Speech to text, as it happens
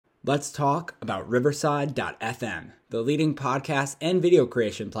Let's talk about Riverside.fm, the leading podcast and video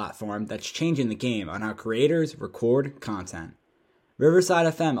creation platform that's changing the game on how creators record content. Riverside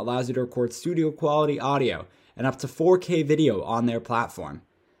FM allows you to record studio quality audio and up to 4K video on their platform.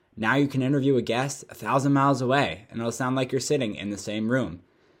 Now you can interview a guest 1,000 miles away and it'll sound like you're sitting in the same room.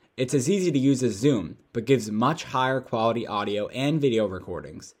 It's as easy to use as Zoom, but gives much higher quality audio and video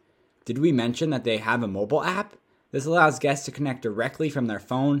recordings. Did we mention that they have a mobile app? This allows guests to connect directly from their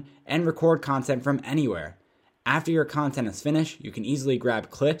phone and record content from anywhere. After your content is finished, you can easily grab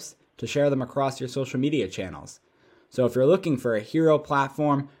clips to share them across your social media channels. So if you're looking for a hero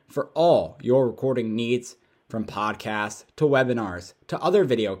platform for all your recording needs, from podcasts to webinars to other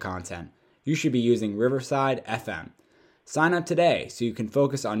video content, you should be using Riverside FM. Sign up today so you can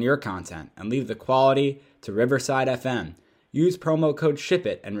focus on your content and leave the quality to Riverside FM. Use promo code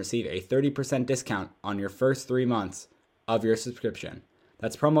SHIPIT and receive a 30% discount on your first 3 months of your subscription.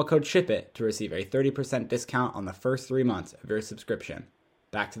 That's promo code SHIPIT to receive a 30% discount on the first 3 months of your subscription.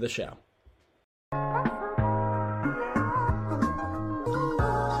 Back to the show.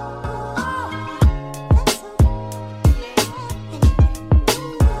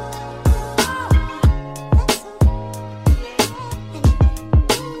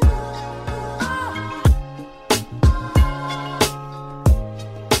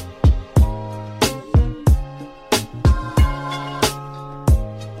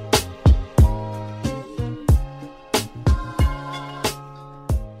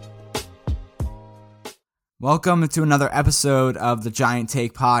 Welcome to another episode of the Giant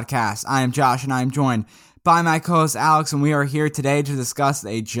Take Podcast. I am Josh and I am joined by my co-host Alex, and we are here today to discuss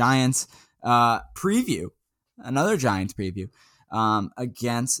a Giants preview, another Giants preview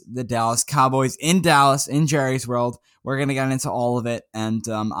against the Dallas Cowboys in Dallas, in Jerry's World. We're going to get into all of it and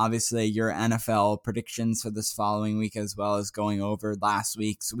obviously your NFL predictions for this following week, as well as going over last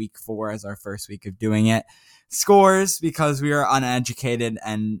week's week 4 as our first week of doing it. Scores, because we are uneducated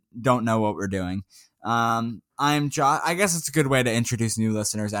and don't know what we're doing. I'm Josh. I guess it's a good way to introduce new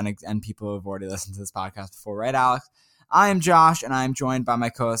listeners and people who have already listened to this podcast before, right, Alex? I am Josh, and I'm joined by my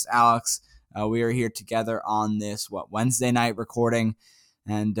co-host Alex. We are here together on this Wednesday night recording,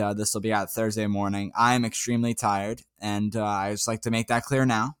 and this will be out Thursday morning. I am extremely tired, and I just like to make that clear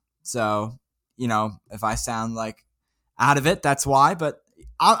now. So, if I sound like out of it, that's why. But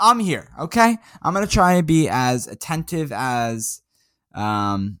I'm here, okay? I'm gonna try to be as attentive as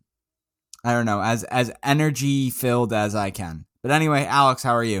as energy filled as I can. But anyway, Alex,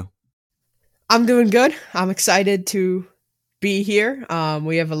 how are you? I'm doing good. I'm excited to be here.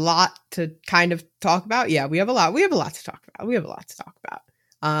 We have a lot to kind of talk about. Yeah, we have a lot to talk about.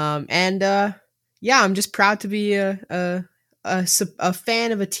 I'm just proud to be a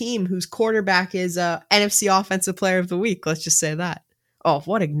fan of a team whose quarterback is NFC Offensive Player of the Week. Let's just say that. Oh,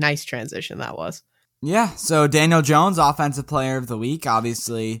 what a nice transition that was. Yeah, so Daniel Jones, Offensive Player of the Week,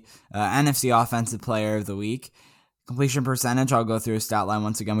 obviously NFC Offensive Player of the Week. Completion percentage, I'll go through a stat line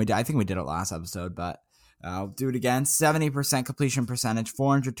once again. I think we did it last episode, but I'll do it again. 70% completion percentage,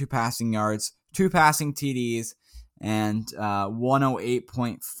 402 passing yards, 2 passing TDs, and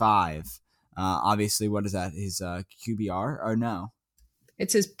 108.5. Obviously, what is that? His QBR? Or no?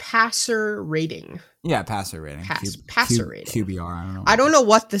 It's his passer rating. Yeah, passer rating. Passer rating. QBR. I don't know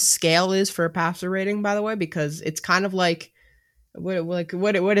what the scale is for a passer rating, by the way, because it's kind of like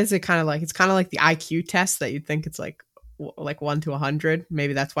what is it kind of like? It's kind of like the IQ test that you'd think it's like 1 to 100.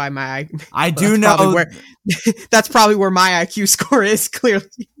 Maybe that's why that's probably where my IQ score is, clearly.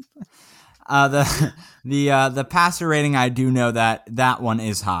 The passer rating, I do know that one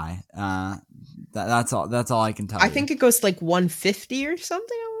is high. That's all I can tell you. I think it goes to like 150 or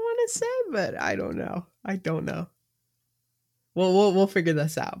something, I want to say, but I don't know. Well, we'll figure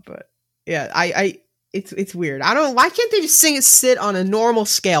this out, but yeah, it's weird. I don't know. Why can't they just sit on a normal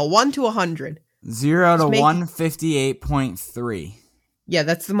scale, 1 to 100? 0 to 158.3. Yeah,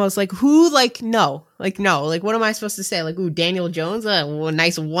 that's the most no. What am I supposed to say? Like, ooh, Daniel Jones, a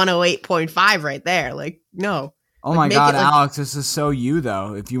nice 108.5 right there. Like, no. Oh my God, Alex, this is so you,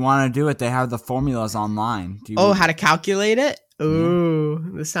 though. If you want to do it, they have the formulas online. How to calculate it?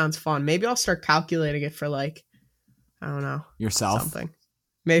 Ooh, This sounds fun. Maybe I'll start calculating it for, I don't know. Yourself? Something.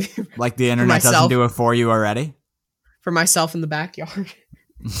 Maybe. Like the internet doesn't do it for you already? For myself in the backyard.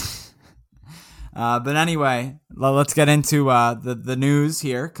 But anyway, let's get into the news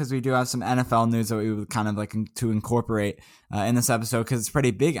here, because we do have some NFL news that we would kind of like to incorporate in this episode, because it's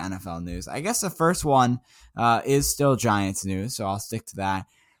pretty big NFL news. I guess the first one is still Giants news, so I'll stick to that.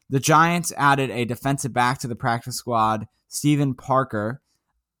 The Giants added a defensive back to the practice squad, Steven Parker.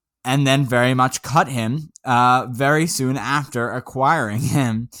 and then very much cut him very soon after acquiring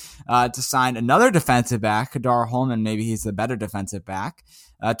him to sign another defensive back, Kadar Holman, maybe he's the better defensive back,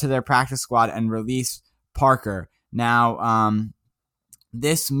 to their practice squad and release Parker. Now,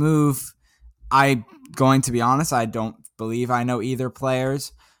 this move, I'm going to be honest, I don't believe I know either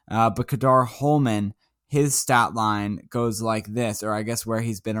players, but Kadar Holman, his stat line goes like this, or I guess where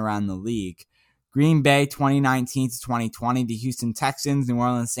he's been around the league. Green Bay 2019 to 2020, the Houston Texans, New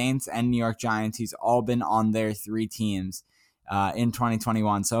Orleans Saints, and New York Giants. He's all been on their three teams in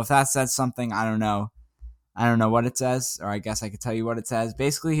 2021. So if that says something, I don't know. I don't know what it says, or I guess I could tell you what it says.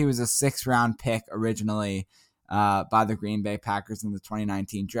 Basically, he was a 6th-round pick originally by the Green Bay Packers in the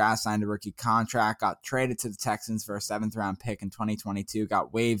 2019 draft, signed a rookie contract, got traded to the Texans for a 7th-round pick in 2022,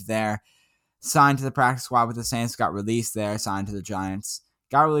 got waived there, signed to the practice squad with the Saints, got released there, signed to the Giants.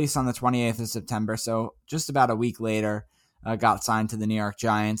 Got released on the 28th of September, so just about a week later, got signed to the New York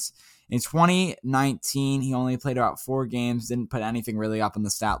Giants. In 2019, he only played about 4 games, didn't put anything really up on the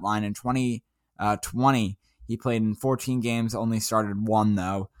stat line. In 2020, he played in 14 games, only started 1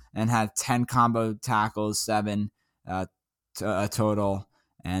 though, and had 10 combo tackles, 7 total,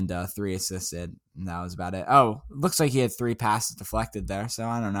 and 3 assisted. And that was about it. Oh, looks like he had 3 passes deflected there, so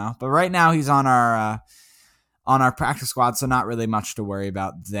I don't know. But right now he's on our practice squad, so not really much to worry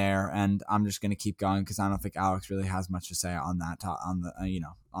about there. And I'm just going to keep going because I don't think Alex really has much to say on that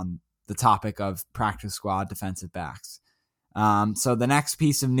on the topic of practice squad defensive backs. So the next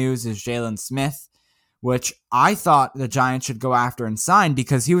piece of news is Jalen Smith, which I thought the Giants should go after and sign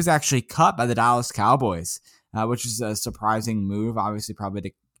because he was actually cut by the Dallas Cowboys, which is a surprising move. Obviously, probably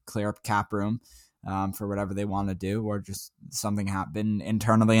to clear up cap room for whatever they want to do, or just something happened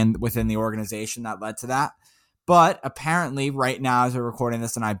internally and within the organization that led to that. But apparently right now as we're recording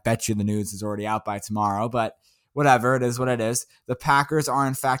this, and I bet you the news is already out by tomorrow, but whatever, it is what it is. The Packers are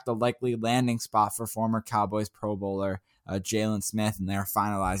in fact the likely landing spot for former Cowboys Pro Bowler Jalen Smith, and they're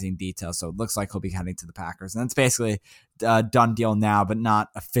finalizing details. So it looks like he'll be heading to the Packers. And it's basically a done deal now, but not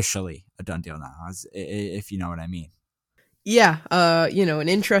officially a done deal now, if you know what I mean. Yeah, an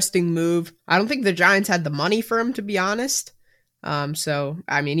interesting move. I don't think the Giants had the money for him, to be honest. So,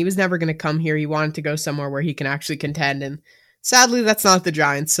 I mean, he was never going to come here. He wanted to go somewhere where he can actually contend. And sadly, that's not the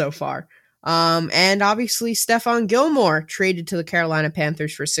Giants so far. And obviously, Stephon Gilmore traded to the Carolina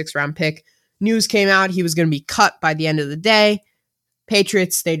Panthers for a 6th-round pick. News came out he was going to be cut by the end of the day.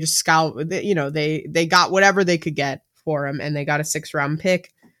 Patriots, they just they got whatever they could get for him, and they got a 6th-round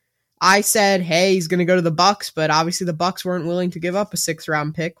pick. I said, hey, he's going to go to the Bucs, but obviously the Bucs weren't willing to give up a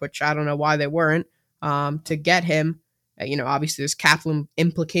 6th-round pick, which I don't know why they weren't, to get him. Obviously there's cap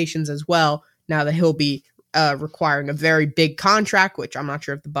implications as well now that he'll be requiring a very big contract, which I'm not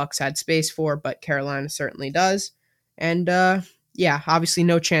sure if the Bucs had space for, but Carolina certainly does. And obviously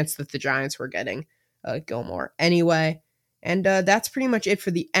no chance that the Giants were getting Gilmore anyway. And that's pretty much it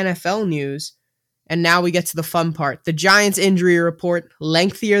for the NFL news. And now we get to the fun part. The Giants injury report,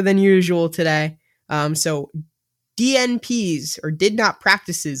 lengthier than usual today. So DNPs, or did not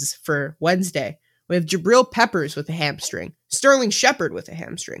practices, for Wednesday. We have Jabril Peppers with a hamstring, Sterling Shepard with a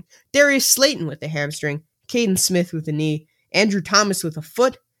hamstring, Darius Slayton with a hamstring, Caden Smith with a knee, Andrew Thomas with a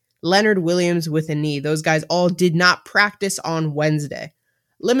foot, Leonard Williams with a knee. Those guys all did not practice on Wednesday.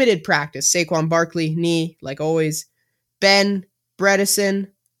 Limited practice, Saquon Barkley, knee, like always. Ben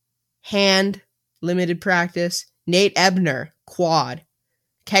Bredesen, hand, limited practice. Nate Ebner, quad.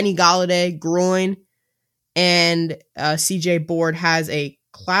 Kenny Golladay, groin. And CJ Board has a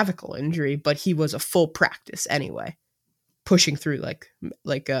clavicle injury, but he was a full practice anyway, pushing through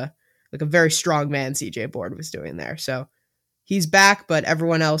like a very strong man CJ Board was doing there. So he's back, but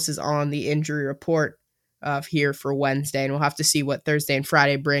everyone else is on the injury report here for Wednesday, and we'll have to see what Thursday and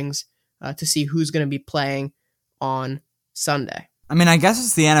Friday brings to see who's going to be playing on Sunday. I mean, I guess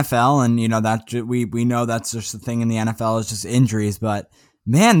it's the NFL, and that we know that's just the thing in the NFL is just injuries, but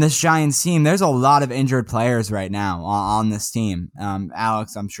man, this Giants team, there's a lot of injured players right now on this team.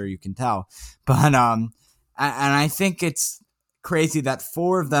 Alex, I'm sure you can tell. But and I think it's crazy that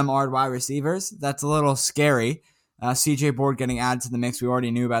 4 of them are wide receivers. That's a little scary. CJ Board getting added to the mix. We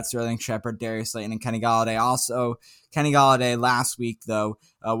already knew about Sterling Shepard, Darius Slayton, and Kenny Golladay. Also, Kenny Golladay last week, though,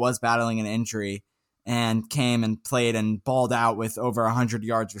 was battling an injury and came and played and balled out with over 100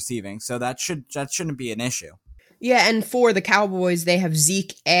 yards receiving. So that shouldn't be an issue. Yeah, and for the Cowboys, they have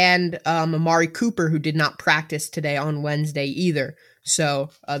Zeke and Amari Cooper, who did not practice today on Wednesday either.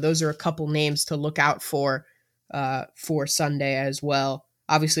 So those are a couple names to look out for Sunday as well.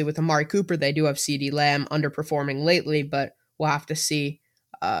 Obviously, with Amari Cooper, they do have CeeDee Lamb underperforming lately, but we'll have to see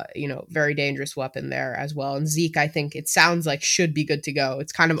very dangerous weapon there as well. And Zeke, I think it sounds like should be good to go.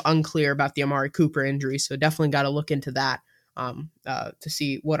 It's kind of unclear about the Amari Cooper injury, so definitely got to look into that to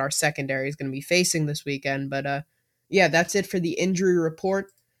see what our secondary is going to be facing this weekend. But yeah, that's it for the injury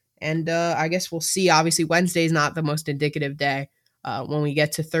report. And I guess we'll see. Obviously, Wednesday is not the most indicative day. When we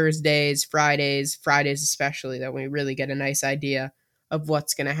get to Thursdays, Fridays especially, that we really get a nice idea of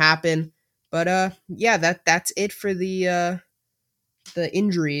what's going to happen. But yeah, that's it for the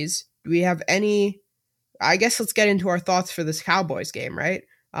injuries. Do we have any? I guess let's get into our thoughts for this Cowboys game, right?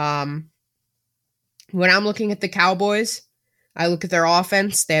 When I'm looking at the Cowboys, I look at their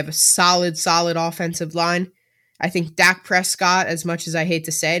offense. They have a solid offensive line. I think Dak Prescott, as much as I hate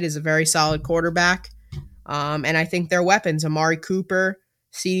to say it, is a very solid quarterback. And I think their weapons, Amari Cooper,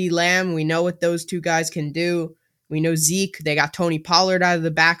 CeeDee Lamb, we know what those two guys can do. We know Zeke. They got Tony Pollard out of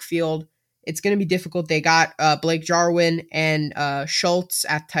the backfield. It's going to be difficult. They got Blake Jarwin and Schultz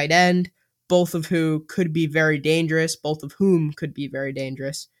at tight end, both of whom could be very dangerous.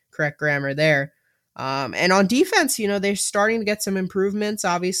 Correct grammar there. And on defense, they're starting to get some improvements.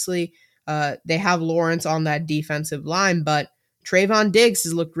 Obviously, they have Lawrence on that defensive line, but Trayvon Diggs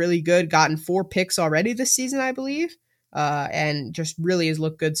has looked really good, gotten 4 picks already this season, I believe, and just really has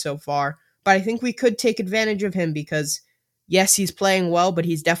looked good so far. But I think we could take advantage of him because, yes, he's playing well, but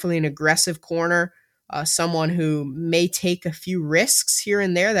he's definitely an aggressive corner, someone who may take a few risks here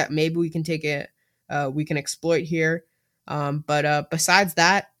and there that maybe we can exploit here. But besides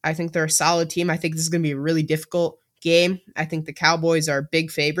that, I think they're a solid team. I think this is going to be a really difficult game. I think the Cowboys are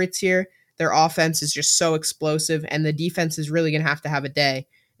big favorites here. Their offense is just so explosive, and the defense is really going to have a day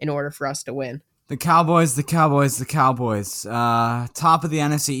in order for us to win. The Cowboys. Top of the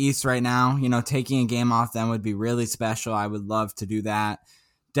NFC East right now. Taking a game off them would be really special. I would love to do that.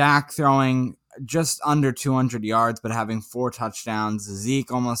 Dak throwing just under 200 yards, but having 4 touchdowns.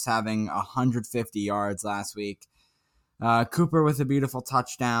 Zeke almost having 150 yards last week. Cooper with a beautiful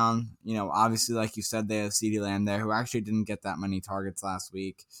touchdown. Obviously, like you said, they have CeeDee Lamb there, who actually didn't get that many targets last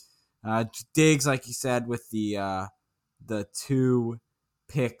week. Diggs, like you said, with the 2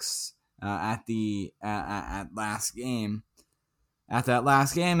 picks at that last game.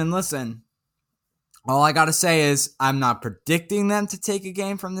 And listen, all I gotta say is I'm not predicting them to take a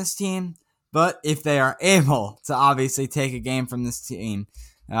game from this team, but if they are able to obviously take a game from this team,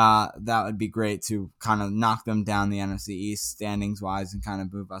 that would be great to kind of knock them down the NFC East standings wise and kind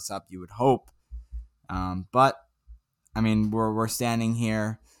of move us up, you would hope. But I mean, we're standing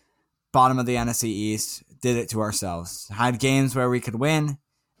here, bottom of the NFC East, did it to ourselves. Had games where we could win,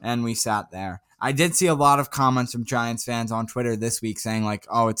 and we sat there. I did see a lot of comments from Giants fans on Twitter this week saying, like,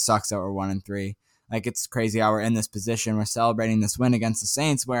 oh, it sucks that we're 1-3. Like, it's crazy how we're in this position. We're celebrating this win against the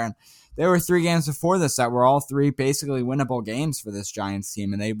Saints, where there were 3 games before this that were all 3 basically winnable games for this Giants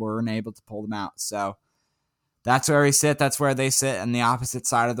team, and they weren't able to pull them out. So that's where we sit. That's where they sit on the opposite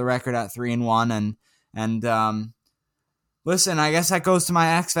side of the record at 3-1. And listen, I guess that goes to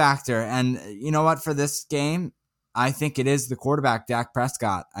my X factor. And you know what? For this game, I think it is the quarterback, Dak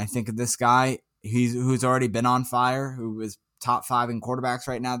Prescott. I think this guy, who's already been on fire, who is top 5 in quarterbacks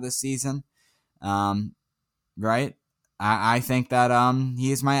right now this season, right? I think that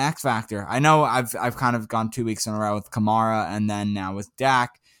he is my X factor. I know I've kind of gone 2 weeks in a row with Kamara and then now with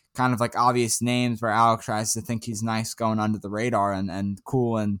Dak, kind of like obvious names where Alex tries to think he's nice going under the radar and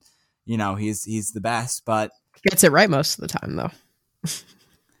cool and he's the best, but gets it right most of the time though.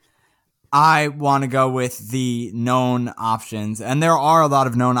 I want to go with the known options, and there are a lot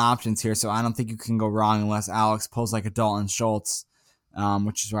of known options here, so I don't think you can go wrong unless Alex pulls like a Dalton Schultz,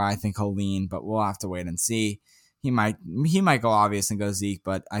 which is where I think he'll lean, but we'll have to wait and see. He might go obvious and go Zeke,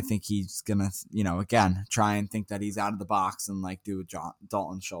 but I think he's gonna, again, try and think that he's out of the box and like do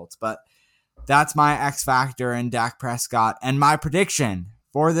Dalton Schultz. But that's my X factor in Dak Prescott, and my prediction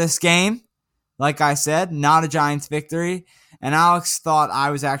for this game. Like I said, not a Giants victory. And Alex thought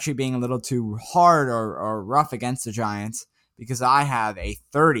I was actually being a little too hard or rough against the Giants because I have a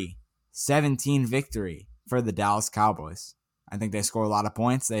 30-17 victory for the Dallas Cowboys. I think they score a lot of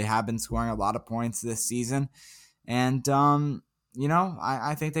points. They have been scoring a lot of points this season. And,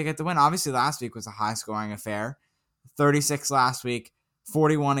 I think they get the win. Obviously, last week was a high-scoring affair. 36 last week,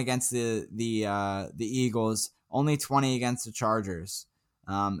 41 against the Eagles, only 20 against the Chargers.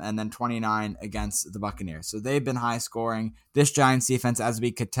 And then 29 against the Buccaneers. So they've been high scoring. This Giants defense, as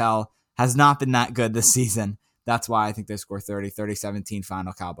we could tell, has not been that good this season. That's why I think they score 30-17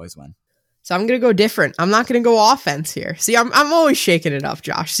 final Cowboys win. So I'm going to go different. I'm not going to go offense here. See, I'm always shaking it up,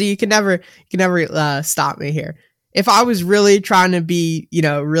 Josh. See, you can never stop me here. If I was really trying to be,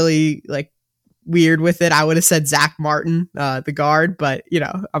 really like weird with it. I would have said Zach Martin, the guard, but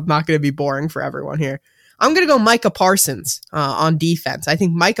I'm not going to be boring for everyone here. I'm going to go Micah Parsons on defense. I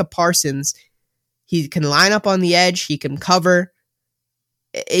think Micah Parsons, he can line up on the edge. He can cover.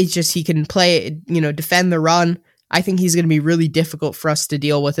 It's just he can play, defend the run. I think he's going to be really difficult for us to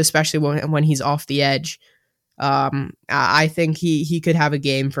deal with, especially when he's off the edge. I think he could have a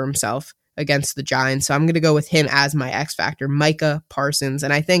game for himself against the Giants. So I'm going to go with him as my X factor, Micah Parsons.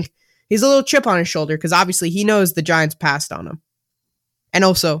 And I think he's a little chip on his shoulder because obviously he knows the Giants passed on him. And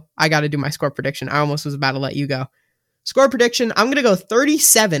also, I got to do my score prediction. I almost was about to let you go. Score prediction, I'm going to go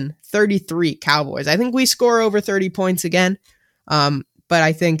 37-33 Cowboys. I think we score over 30 points again. But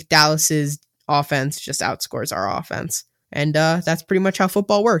I think Dallas's offense just outscores our offense. And that's pretty much how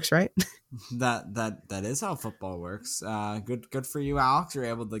football works, right? That is how football works. Good for you, Alex. You're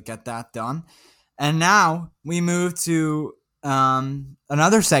able to get that done. And now we move to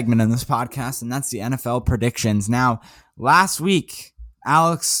another segment in this podcast, and that's the NFL predictions. Now, last week,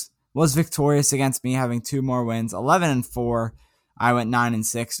 Alex was victorious against me, having 2 more wins, 11-4. I went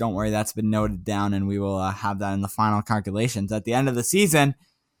 9-6. Don't worry, that's been noted down, and we will have that in the final calculations at the end of the season.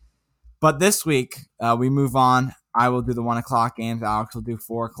 But this week, we move on. I will do the 1 o'clock games. Alex will do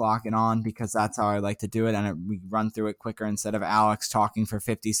 4 o'clock and on because that's how I like to do it, and we run through it quicker instead of Alex talking for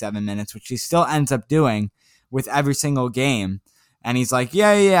 57 minutes, which he still ends up doing with every single game. And he's like,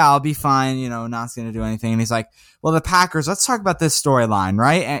 yeah, I'll be fine, not going to do anything. And he's like, well, the Packers, let's talk about this storyline,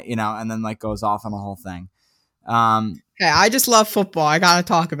 right? And then goes off on the whole thing. Hey, I just love football. I got to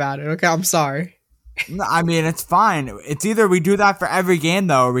talk about it. Okay, I'm sorry. I mean, it's fine. It's either we do that for every game,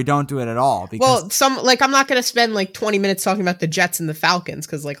 though, or we don't do it at all. Well, I'm not going to spend 20 minutes talking about the Jets and the Falcons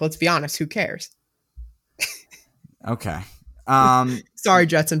because, let's be honest, who cares? Okay. Sorry,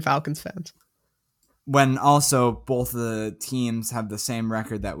 Jets and Falcons fans. When also both of the teams have the same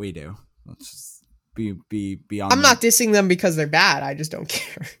record that we do. Let's just be on. I'm not dissing them because they're bad. I just don't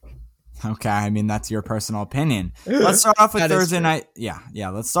care. Okay, I mean that's your personal opinion. Let's start off with Thursday night. Yeah.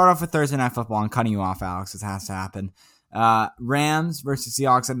 Let's start off with Thursday Night Football. I'm cutting you off, Alex. It has to happen. Rams versus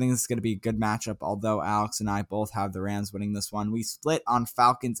Seahawks. I think this is going to be a good matchup. Although Alex and I both have the Rams winning this one. We split on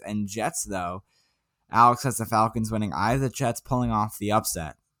Falcons and Jets though. Alex has the Falcons winning. I have the Jets pulling off the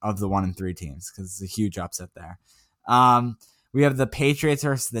upset of the 1-3 teams because it's a huge upset there. We have the Patriots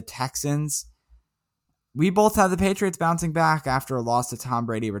versus the Texans. We both have the Patriots bouncing back after a loss to Tom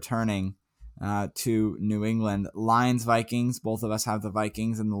Brady returning to New England. Lions, Vikings. Both of us have the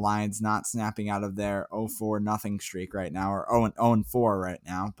Vikings and the Lions not snapping out of their 0-4-0 streak right now, or 0-4 right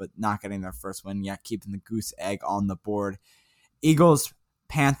now, but not getting their first win yet, keeping the goose egg on the board. Eagles,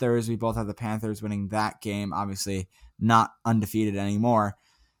 Panthers. We both have the Panthers winning that game. Obviously not undefeated anymore.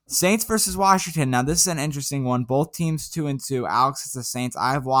 Saints versus Washington. Now, this is an interesting one. Both teams 2-2. Alex has the Saints.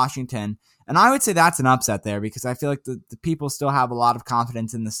 I have Washington. And I would say that's an upset there because I feel like the people still have a lot of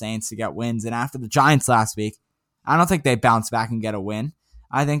confidence in the Saints to get wins. And after the Giants last week, I don't think they bounce back and get a win.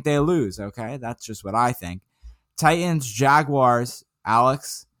 I think they lose, okay? That's just what I think. Titans, Jaguars.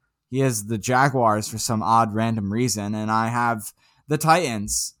 Alex, he has the Jaguars for some odd random reason. And I have the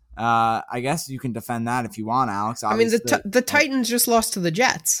Titans. I guess you can defend that if you want, Alex. Obviously, the Titans just lost to the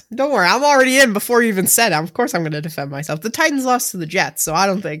Jets. Don't worry, I'm already in before you even said it. Of course I'm going to defend myself. The Titans lost to the Jets, so I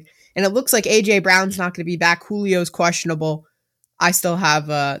don't think... And it looks like A.J. Brown's not going to be back. Julio's questionable. I still have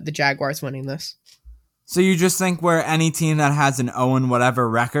the Jaguars winning this. So you just think where any team that has an 0-whatever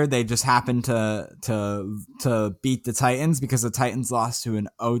record, they just happen to beat the Titans because the Titans lost to an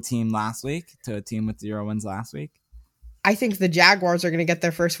O team last week, to a team with 0 wins last week? I think the Jaguars are going to get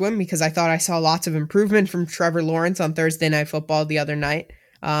their first win because I thought I saw lots of improvement from Trevor Lawrence on Thursday Night Football the other night.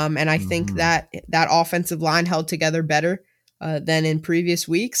 And I think that offensive line held together better than in previous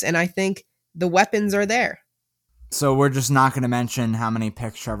weeks. And I think the weapons are there. So we're just not going to mention how many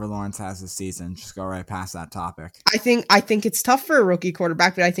picks Trevor Lawrence has this season. Just go right past that topic. I think it's tough for a rookie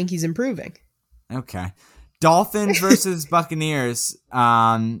quarterback, but I think he's improving. Okay. Dolphins versus Buccaneers.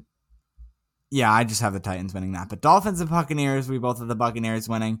 Yeah, I just have the Titans winning that. But Dolphins and Buccaneers, we both have the Buccaneers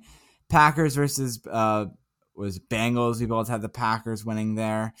winning. Packers versus Bengals, we both have the Packers winning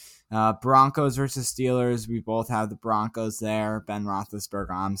there. Broncos versus Steelers, we both have the Broncos there. Ben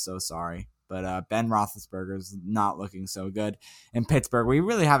Roethlisberger, I'm so sorry. But Ben Roethlisberger's not looking so good. In Pittsburgh, we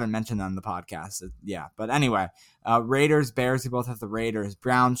really haven't mentioned that on the podcast. Yeah, but anyway. Raiders, Bears, we both have the Raiders.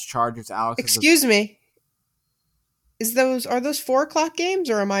 Browns, Chargers, Alex. Excuse me. Are those 4 o'clock games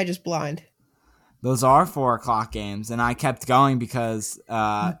or am I just blind? Those are 4 o'clock games, and I kept going because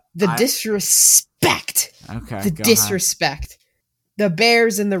disrespect. Okay, the disrespect. Ahead. The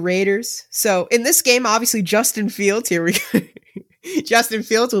Bears and the Raiders. So in this game, obviously Justin Fields. Here we go. Justin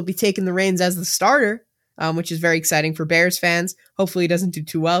Fields will be taking the reins as the starter, which is very exciting for Bears fans. Hopefully he doesn't do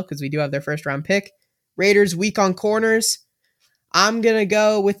too well because we do have their first round pick. Raiders weak on corners. I'm going to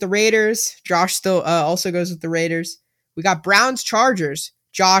go with the Raiders. Josh still also goes with the Raiders. We got Browns Chargers.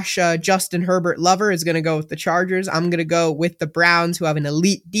 Justin Herbert lover is going to go with the Chargers. I'm going to go with the Browns, who have an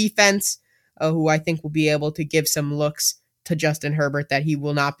elite defense, who I think will be able to give some looks to Justin Herbert that he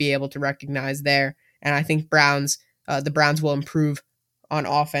will not be able to recognize there. And I think the Browns will improve on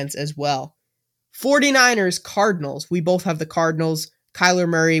offense as well. 49ers Cardinals. We both have the Cardinals. Kyler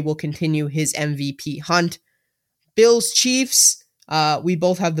Murray will continue his MVP hunt. Bills Chiefs. We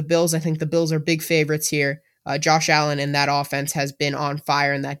both have the Bills. I think the Bills are big favorites here. Josh Allen and that offense has been on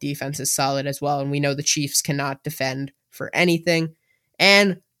fire, and that defense is solid as well. And we know the Chiefs cannot defend for anything.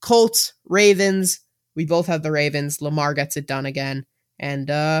 And Colts, Ravens. We both have the Ravens. Lamar gets it done again. And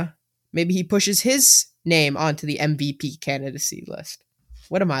maybe he pushes his name onto the MVP candidacy list.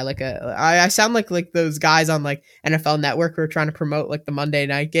 What am I, I sound like those guys on like NFL Network who are trying to promote like the Monday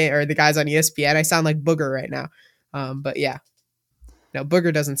night game, or the guys on ESPN. I sound like Booger right now. But yeah. No,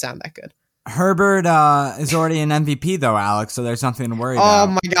 Booger doesn't sound that good. Herbert is already an MVP though, Alex, so there's nothing to worry about.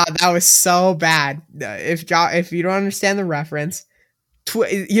 Oh my God, that was so bad. If you don't understand the reference,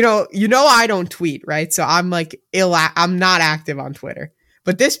 you know I don't tweet, right? So I'm like I'm not active on Twitter.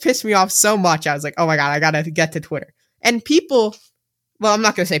 But this pissed me off so much. I was like, oh my God, I gotta get to Twitter. And people, well, I'm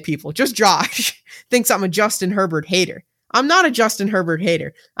not gonna say people, just Josh thinks I'm a Justin Herbert hater. I'm not a Justin Herbert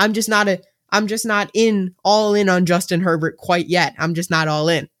hater. I'm just not all in on Justin Herbert quite yet. I'm just not all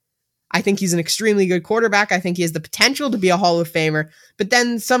in. I think he's an extremely good quarterback. I think he has the potential to be a Hall of Famer. But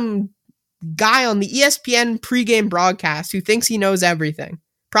then some guy on the ESPN pregame broadcast who thinks he knows everything,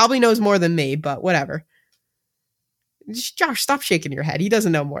 probably knows more than me, but whatever. Josh, stop shaking your head. He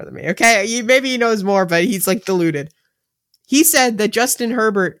doesn't know more than me, okay? Maybe he knows more, but he's like deluded. He said that Justin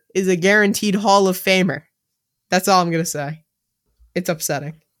Herbert is a guaranteed Hall of Famer. That's all I'm going to say. It's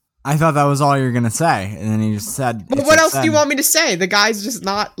upsetting. I thought that was all you were going to say, and then he just said... But what else do you want me to say? The guy's just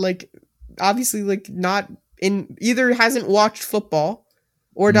not, obviously, not in... Either hasn't watched football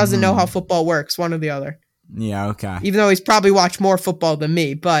or doesn't know how football works, one or the other. Yeah, okay. Even though he's probably watched more football than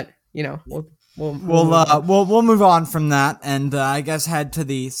me, but, we'll move on from that, and I guess head to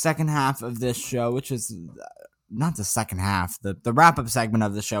the second half of this show, which is... Not the second half, the wrap-up segment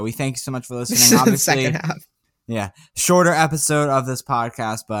of the show. We thank you so much for listening. Obviously, the second half. Yeah, shorter episode of this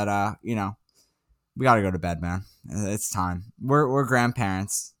podcast, but we gotta go to bed, man. It's time. We're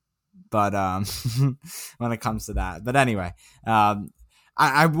grandparents, but when it comes to that. But anyway,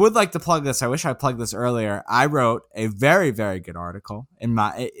 I would like to plug this. I wish I plugged this earlier. I wrote a very, very good article in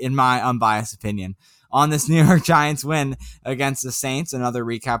my unbiased opinion on this New York Giants win against the Saints. Another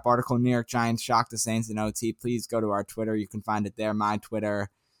recap article. New York Giants shocked the Saints in OT. Please go to our Twitter. You can find it there. My Twitter.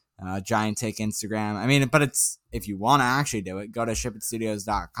 Giant Take Instagram. I mean, but it's, if you want to actually do it, go to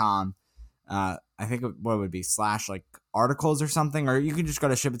shipitstudios.com. I think what would be / articles or something, or you can just go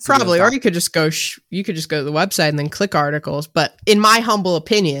to shipitstudios. Probably, or you could just go to the website and then click articles. But in my humble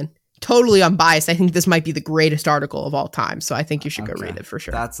opinion, totally unbiased, I think this might be the greatest article of all time. So I think you should go read it for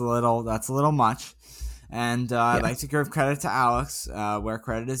sure. That's a little much. And I'd like to give credit to Alex, where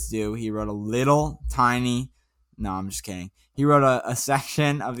credit is due. He wrote a little tiny. No, I'm just kidding. He wrote a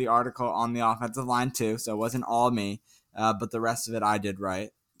section of the article on the offensive line too, so it wasn't all me, but the rest of it I did right.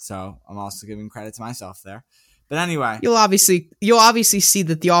 So I'm also giving credit to myself there. But anyway, you'll obviously see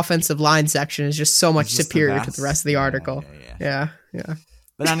that the offensive line section is just so much superior to the rest of the article. Yeah.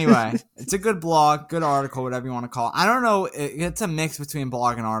 But anyway, it's a good blog, good article, whatever you want to call it. I don't know. It's a mix between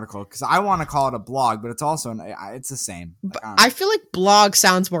blog and article because I want to call it a blog, but it's also it's the same. I feel like blog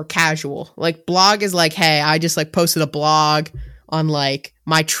sounds more casual. Like blog is like, hey, I just posted a blog on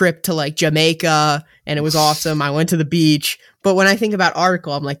my trip to Jamaica and it was awesome. I went to the beach. But when I think about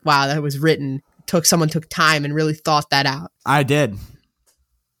article, I'm like, wow, that was written. Someone took time and really thought that out. I did.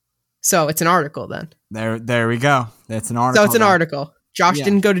 So it's an article then. There we go. It's an article. So it's an article. Josh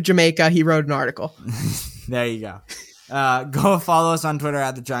didn't go to Jamaica. He wrote an article. There you go. Go follow us on Twitter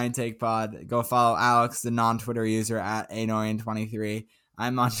at the Giant Take Pod. Go follow Alex, the non-Twitter user, at Anorian23.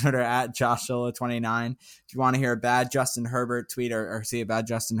 I'm on Twitter at JoshSola29. If you want to hear a bad Justin Herbert tweet or see a bad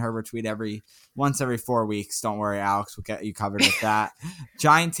Justin Herbert tweet once every 4 weeks, don't worry, Alex will get you covered with that.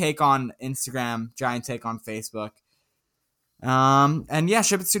 Giant Take on Instagram, Giant Take on Facebook. And yeah,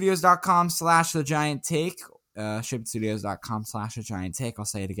 shipitstudios.com/the Giant Take. shipstudios.com/a giant take. I'll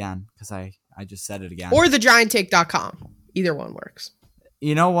say it again because I just said it again. Or thegianttake.com. Either one works.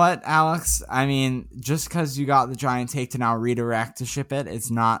 You know what, Alex? I mean, just because you got the Giant Take to now redirect to ship it,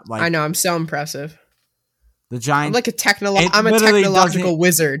 it's not like... I know, I'm so impressive. The Giant. I'm like I'm a technological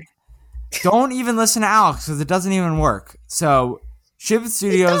wizard. Don't even listen to Alex because it doesn't even work. So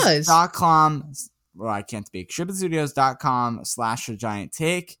shipstudios.com. Well, I can't speak.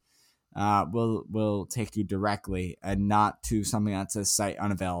 shipstudios.com/thegianttake will take you directly and not to something that says site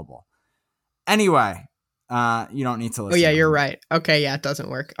unavailable. Anyway, you don't need to listen. Oh, yeah, you're right. Okay, yeah, it doesn't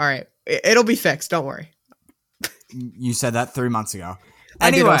work. All right. It'll be fixed. Don't worry. You said that 3 months ago.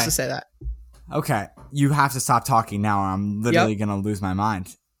 Anyway, I did also say that. Okay, you have to stop talking now or I'm literally going to lose my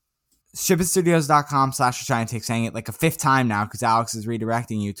mind. shipstudios.com/thegianttake, saying it like a fifth time now because Alex is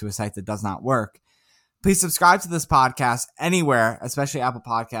redirecting you to a site that does not work. Please subscribe to this podcast anywhere, especially Apple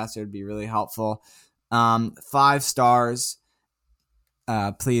Podcasts. It would be really helpful. 5 stars,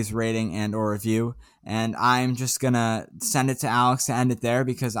 please, rating and or review. And I'm just going to send it to Alex to end it there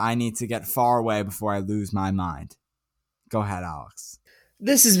because I need to get far away before I lose my mind. Go ahead, Alex.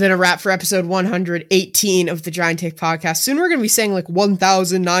 This has been a wrap for episode 118 of the Giant Take podcast. Soon we're going to be saying like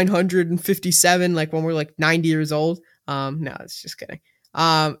 1,957, like when we're like 90 years old. No, it's just kidding.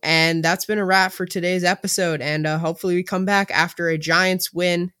 And that's been a wrap for today's episode. And hopefully we come back after a Giants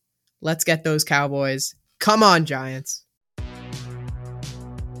win. Let's get those Cowboys. Come on, Giants.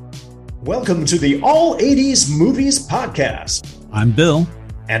 Welcome to the All 80s Movies Podcast. I'm Bill.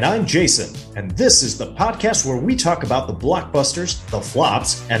 And I'm Jason, and this is the podcast where we talk about the blockbusters, the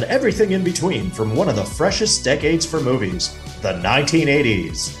flops, and everything in between from one of the freshest decades for movies, the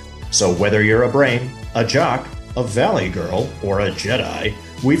 1980s. So whether you're a brain, a jock, a valley girl, or a Jedi,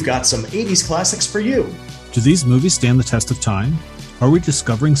 we've got some 80s classics for you. Do these movies stand the test of time? Are we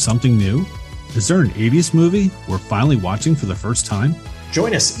discovering something new? Is there an 80s movie we're finally watching for the first time?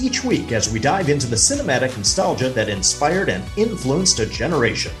 Join us each week as we dive into the cinematic nostalgia that inspired and influenced a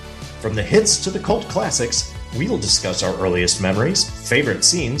generation. From the hits to the cult classics, we'll discuss our earliest memories, favorite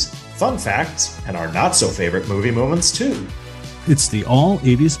scenes, fun facts, and our not-so-favorite movie moments, too. It's the All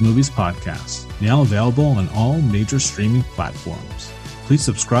 80s Movies Podcast, now available on all major streaming platforms. Please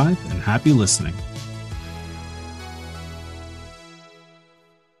subscribe and happy listening.